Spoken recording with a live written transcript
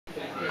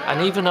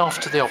And even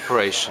after the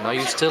operation, are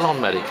you still on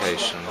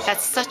medication?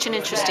 That's such an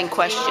interesting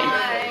question,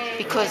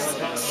 because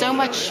so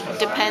much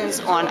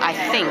depends on, I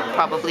think,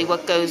 probably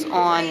what goes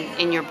on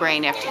in your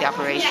brain after the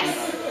operation.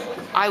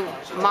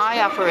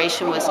 My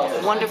operation was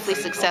wonderfully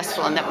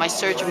successful in that my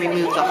surgeon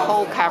removed the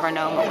whole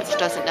cavernoma, which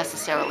doesn't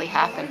necessarily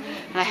happen.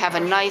 And I have a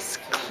nice,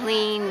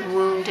 clean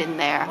wound in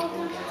there.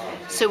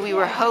 So we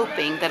were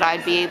hoping that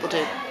I'd be able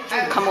to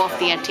come off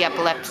the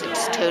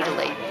anti-epileptics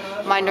totally.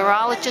 My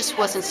neurologist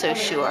wasn't so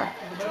sure.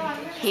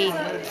 He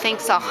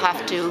thinks I'll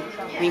have to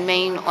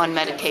remain on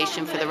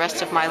medication for the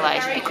rest of my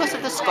life because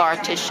of the scar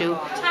tissue,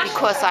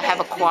 because I have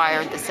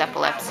acquired this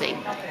epilepsy.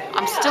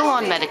 I'm still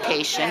on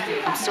medication.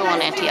 I'm still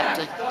on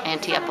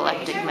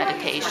anti-epileptic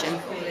medication.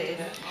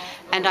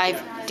 And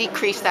I've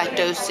decreased that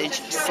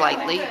dosage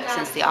slightly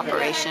since the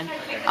operation.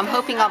 I'm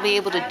hoping I'll be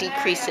able to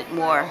decrease it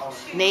more.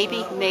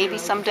 Maybe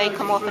someday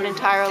come off it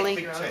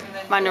entirely.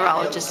 My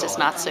neurologist is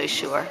not so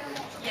sure.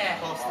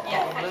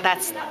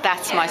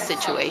 That's my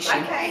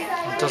situation.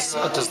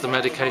 Does the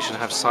medication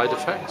have side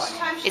effects?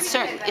 It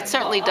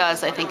certainly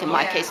does, I think, in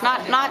my case.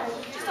 Not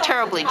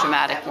terribly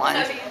dramatic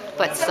ones,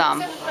 but some.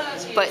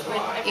 But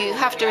you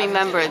have to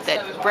remember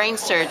that brain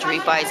surgery,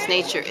 by its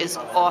nature, is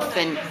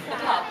often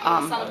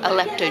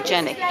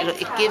epileptogenic.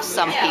 It gives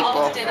some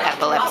people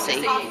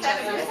epilepsy.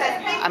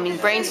 I mean,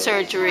 brain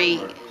surgery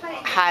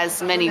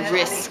has many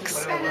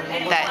risks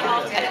that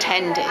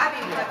attend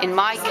it. In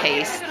my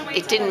case,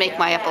 it didn't make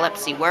my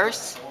epilepsy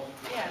worse.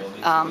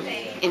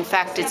 In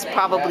fact, it's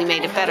probably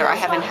made it better. I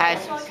haven't had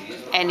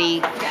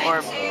any,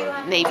 or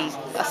maybe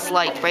a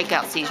slight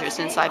breakout seizure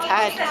since I've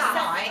had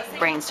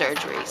brain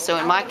surgery. So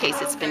in my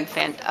case, it's been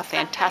a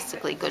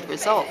fantastically good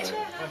result.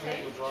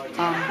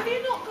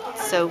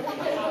 So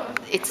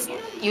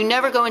you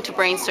never go into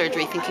brain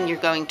surgery thinking you're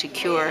going to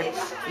cure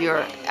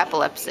your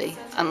epilepsy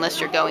unless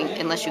you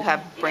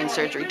have brain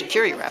surgery to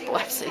cure your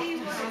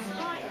epilepsy.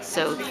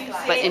 So,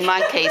 but in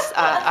my case,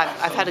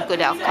 I've had a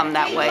good outcome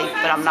that way,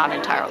 but I'm not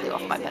entirely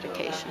off my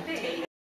medication.